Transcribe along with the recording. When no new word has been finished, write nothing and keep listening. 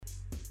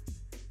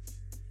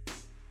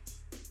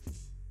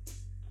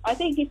I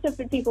think it's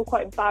something people are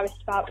quite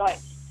embarrassed about, like,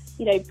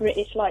 you know,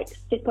 British, like,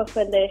 stick up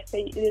a lip,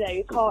 and, you know,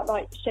 you can't,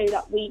 like, show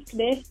that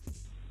weakness.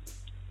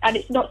 And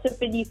it's not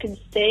something you can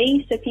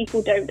see, so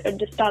people don't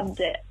understand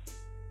it.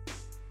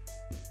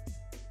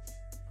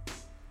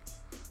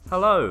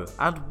 Hello,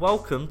 and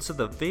welcome to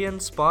the Be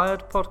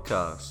Inspired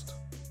podcast.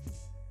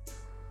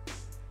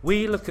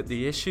 We look at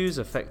the issues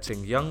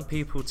affecting young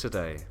people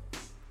today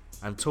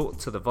and talk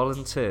to the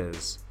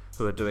volunteers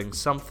who are doing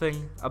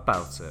something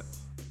about it.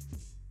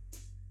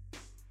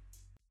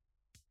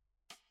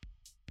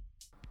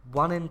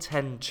 1 in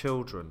 10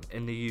 children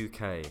in the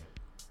UK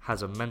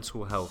has a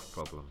mental health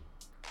problem.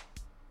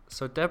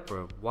 So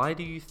Deborah, why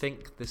do you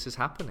think this is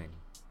happening?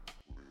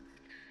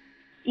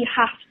 You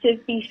have to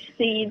be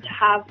seen to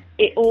have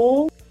it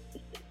all.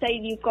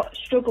 Saying you've got to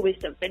struggle with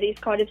something is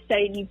kind of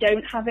saying you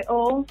don't have it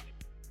all.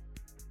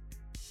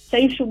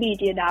 Social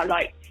media now,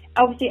 like,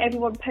 obviously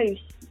everyone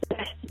posts the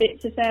best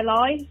bits of their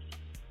life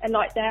and,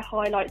 like, their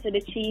highlights and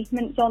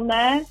achievements on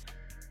there.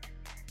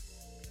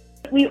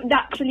 We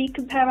naturally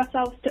compare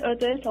ourselves to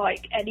others,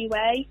 like,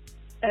 anyway,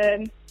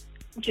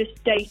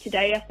 just day to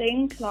day, I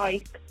think.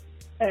 Like,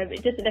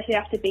 it doesn't necessarily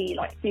have to be,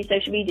 like, through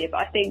social media,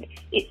 but I think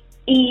it's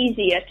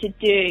easier to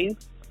do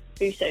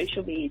through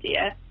social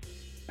media.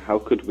 How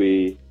could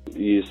we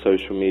use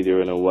social media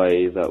in a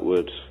way that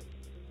would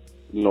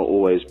not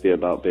always be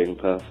about being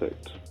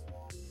perfect?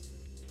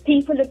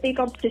 People are big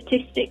on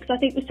statistics, I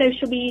think, with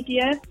social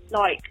media,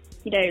 like,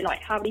 you know,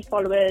 like how many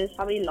followers,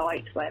 how many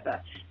likes,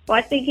 whatever. But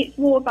I think it's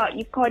more about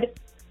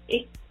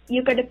if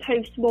you're going to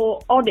post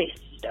more honest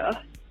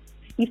stuff,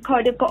 you've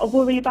kind of got to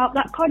worry about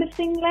that kind of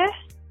thing less.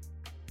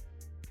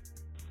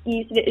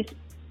 Using it as,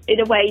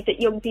 in a way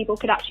that young people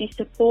can actually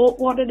support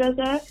one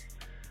another,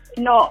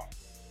 not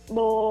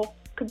more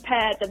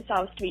compare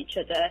themselves to each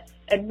other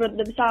and run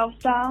themselves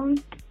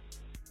down.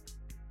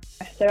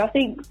 So I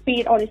think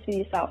being honest with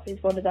yourself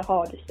is one of the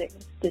hardest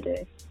things to do.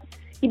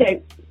 You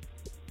know,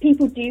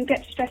 people do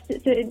get stressed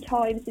at certain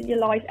times in your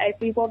life,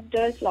 everyone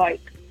does, like,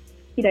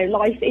 you know,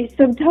 life is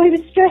sometimes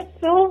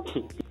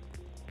stressful.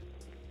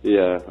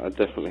 Yeah, I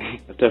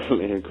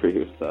definitely agree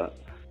with that.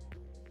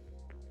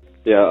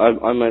 Yeah,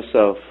 I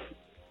myself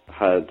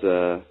had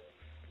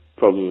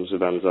problems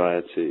with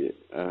anxiety,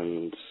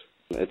 and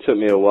it took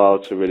me a while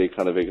to really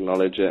kind of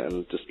acknowledge it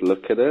and just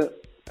look at it.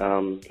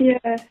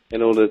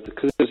 In order,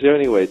 because it's the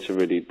only way to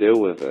really deal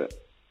with it.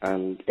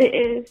 And it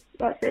is.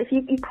 That's it. If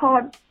you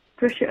can't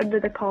brush it under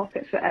the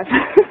carpet forever.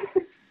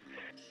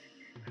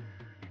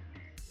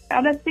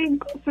 And I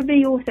think for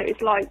me also,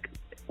 it's like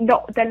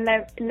not then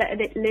letting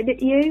it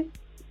limit you.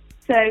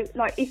 So,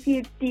 like, if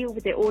you deal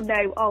with it or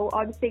know, oh,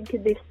 I'm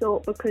thinking this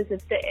thought because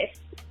of this,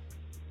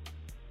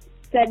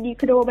 then you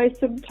can almost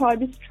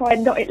sometimes try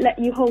and not let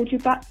you hold you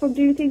back from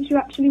doing things you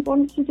actually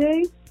want to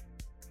do.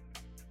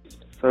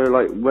 So,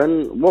 like,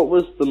 what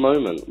was the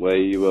moment where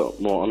you were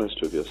more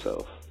honest with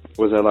yourself?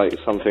 Was there, like,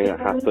 something that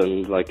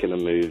happened, like in a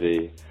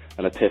movie,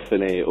 an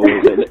epiphany, or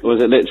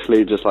was it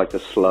literally just like a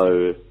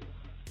slow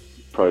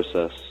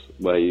process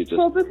where you just...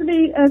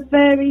 Probably a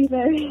very,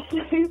 very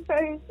slow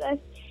process.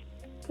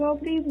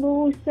 Probably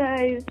more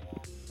so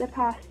the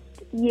past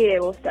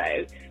year or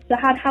so. So I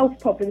had health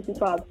problems as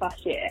well the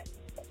past year.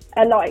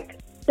 And, like,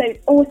 so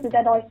also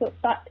then I thought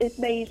that has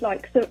made,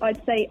 like, so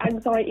I'd say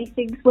anxiety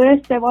things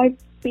worse. So I've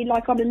been,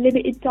 like, on a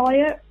limited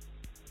diet.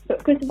 But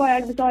because of my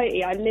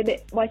anxiety, I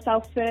limit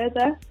myself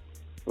further.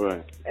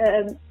 Right.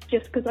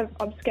 Just because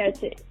I'm scared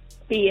to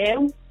be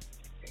ill.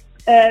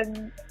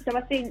 So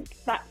I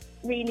think that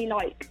really,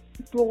 like,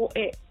 brought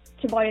it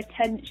to my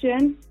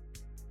attention.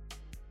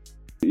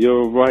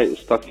 You're right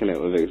stuck in it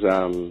with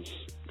exams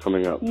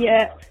coming up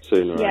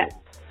soon, right?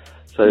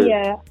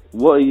 Yeah.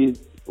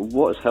 So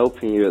what's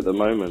helping you at the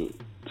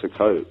moment to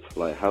cope?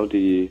 Like, how do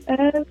you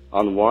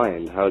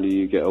unwind? How do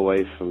you get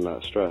away from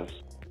that stress?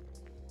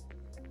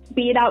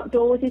 Being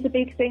outdoors is a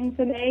big thing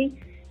for me.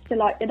 So,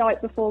 like, the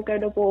night before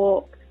going to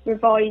walk,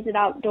 revising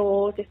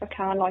outdoors if I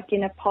can, like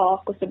in a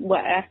park or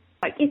somewhere.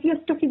 Like, if you're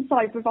stuck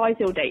inside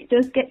revising all day, it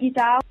does get you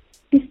down.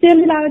 You're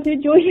still allowed to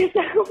enjoy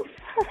yourself.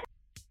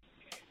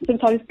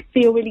 Sometimes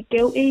feel really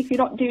guilty if you're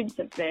not doing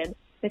something.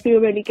 They feel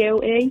really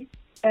guilty.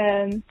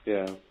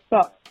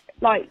 But,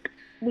 like,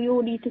 we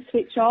all need to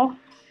switch off,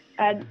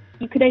 and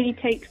you can only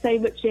take so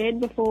much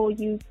in before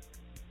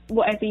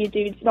whatever you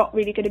do, it's not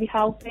really going to be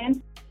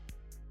helping.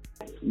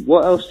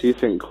 What else do you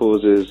think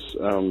causes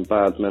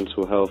bad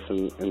mental health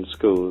in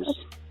schools?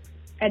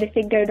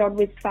 Anything going on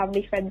with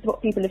family, friends,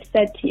 what people have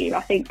said to you,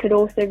 I think could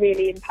also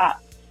really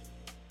impact,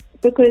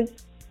 because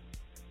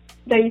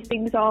those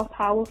things are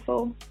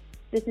powerful.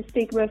 There's a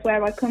stigma of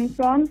where I come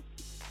from.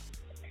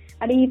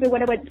 And even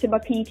when I went to my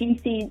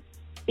PGCE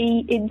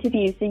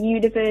interviews, the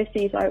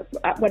universities,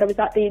 when I was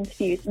at the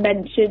interviews,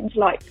 mentioned,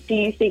 like, do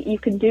you think you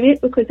can do it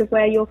because of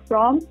where you're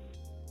from?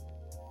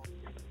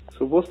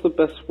 So what's the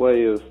best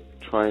way of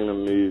trying to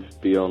move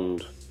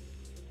beyond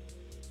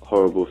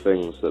horrible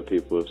things that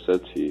people have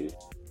said to you?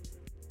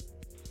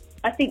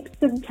 I think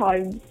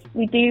sometimes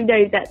we do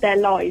know that they're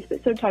lies,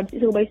 but sometimes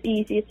it's almost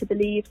easier to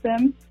believe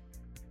them.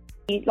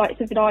 Like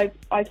something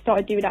I've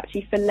started doing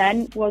actually for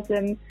Lent was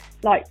for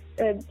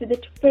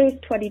the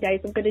first 20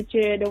 days I'm going to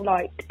journal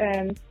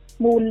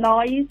more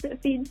lies that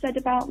have been said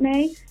about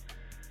me,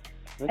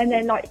 and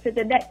then for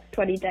the next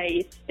 20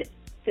 days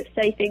to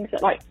say things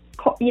that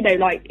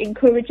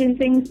encouraging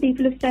things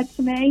people have said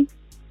to me,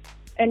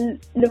 and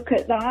look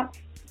at that.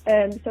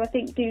 So I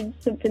think doing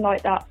something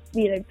like that,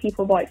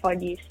 people might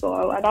find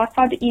useful, and I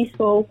found it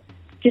useful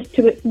just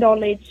to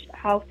acknowledge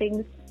how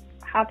things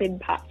have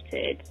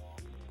impacted,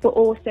 but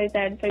also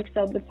then focus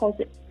on the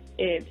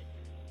positives.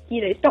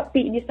 Stop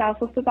beating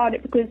yourself up about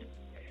it, because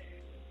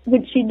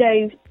once you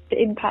know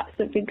the impact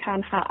something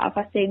can have,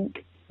 I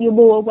think you're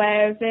more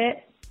aware of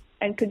it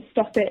and can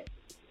stop it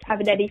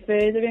having any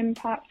further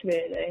impact,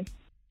 really.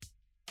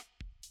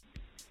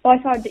 I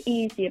find it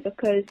easier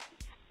because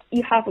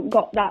you haven't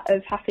got that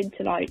of having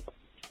to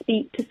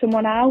speak to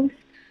someone else,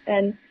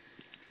 and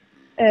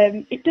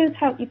it does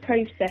help you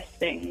process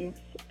things,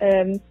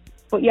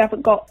 but you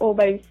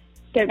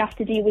don't have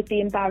to deal with the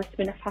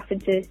embarrassment of having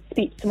to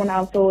speak to someone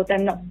else, or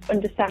them not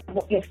understand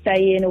what you're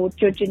saying or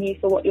judging you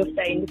for what you're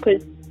saying,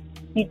 because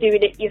you're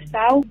doing it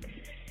yourself.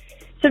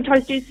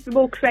 Sometimes doing something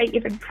more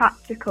creative and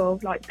practical,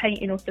 like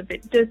painting or something,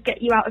 does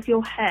get you out of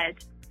your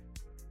head.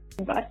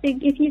 But I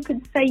think if you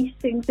can face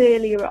things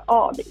earlier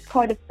on, it's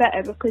kind of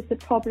better, because the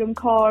problem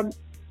can't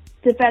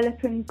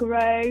develop and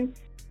grow.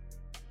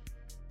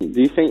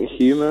 Do you think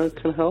humour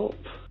can help?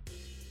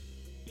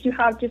 You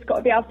have just got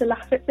to be able to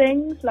laugh at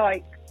things,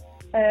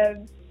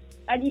 and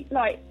you,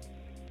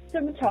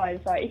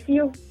 sometimes, if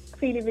you're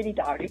feeling really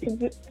down, you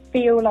can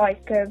feel I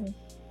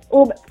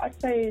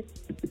suppose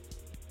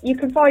you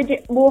can find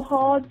it more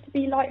hard to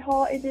be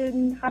lighthearted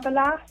and have a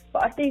laugh.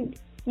 But I think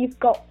you've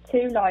got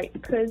to,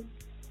 because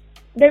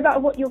no matter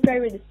what you're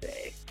going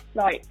through,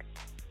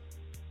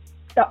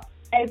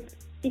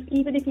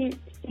 even if it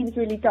seems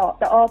really dark,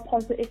 there are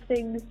positive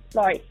things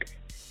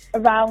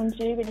around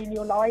you and in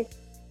your life.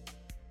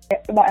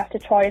 You might have to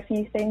try a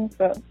few things,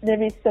 but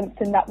there is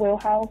something that will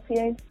help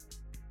you.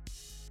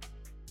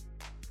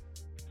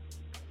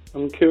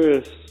 I'm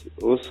curious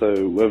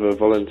also whether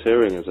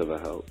volunteering has ever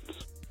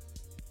helped.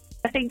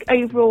 I think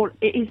overall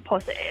it is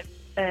positive,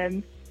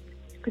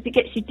 because it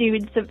gets you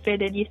doing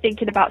something and you're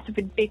thinking about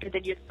something bigger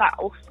than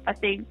yourself. I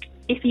think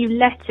if you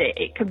let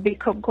it can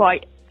become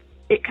quite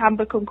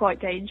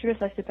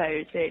dangerous, I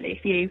suppose, really,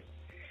 if you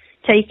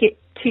take it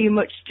too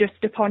much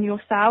just upon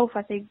yourself.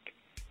 I think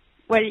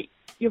when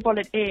you're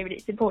volunteering,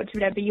 it's important to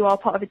remember you are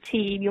part of a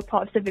team, you're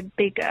part of something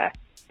bigger,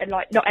 and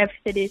not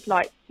everything is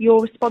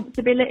your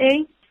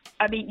responsibility.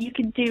 I mean, you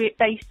can do it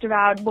based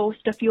around more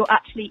stuff you're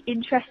actually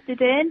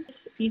interested in.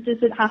 It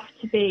doesn't have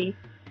to be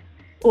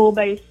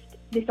almost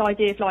this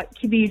idea of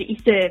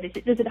community service.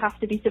 It doesn't have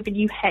to be something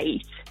you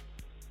hate.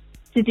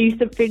 To do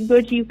something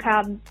good, you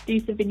can do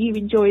something you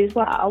enjoy as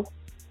well,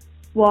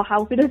 while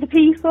helping other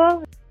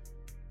people.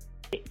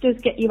 It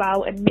does get you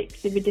out and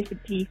mixing with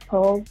different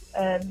people,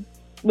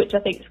 which I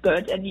think is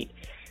good, and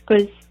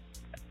because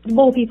the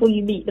more people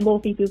you meet, the more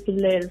people you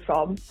can learn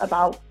from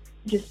about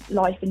just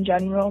life in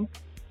general.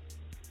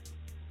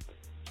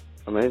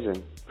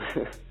 Amazing.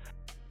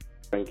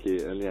 Thank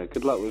you, and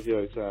good luck with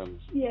your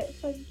exams. Yeah,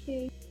 thank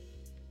you.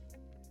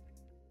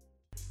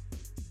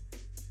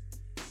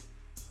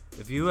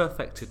 If you were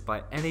affected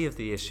by any of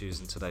the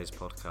issues in today's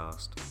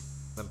podcast,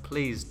 then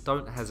please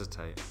don't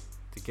hesitate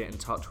to get in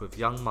touch with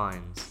Young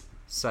Minds,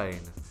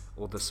 Sane,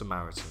 or the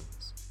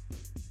Samaritans.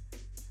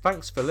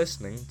 Thanks for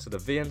listening to the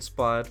The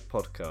Inspired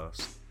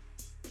podcast.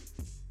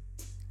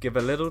 Give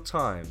a little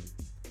time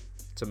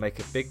to make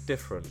a big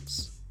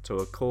difference to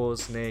a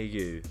cause near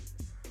you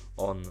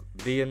on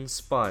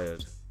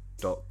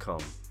theinspired.com.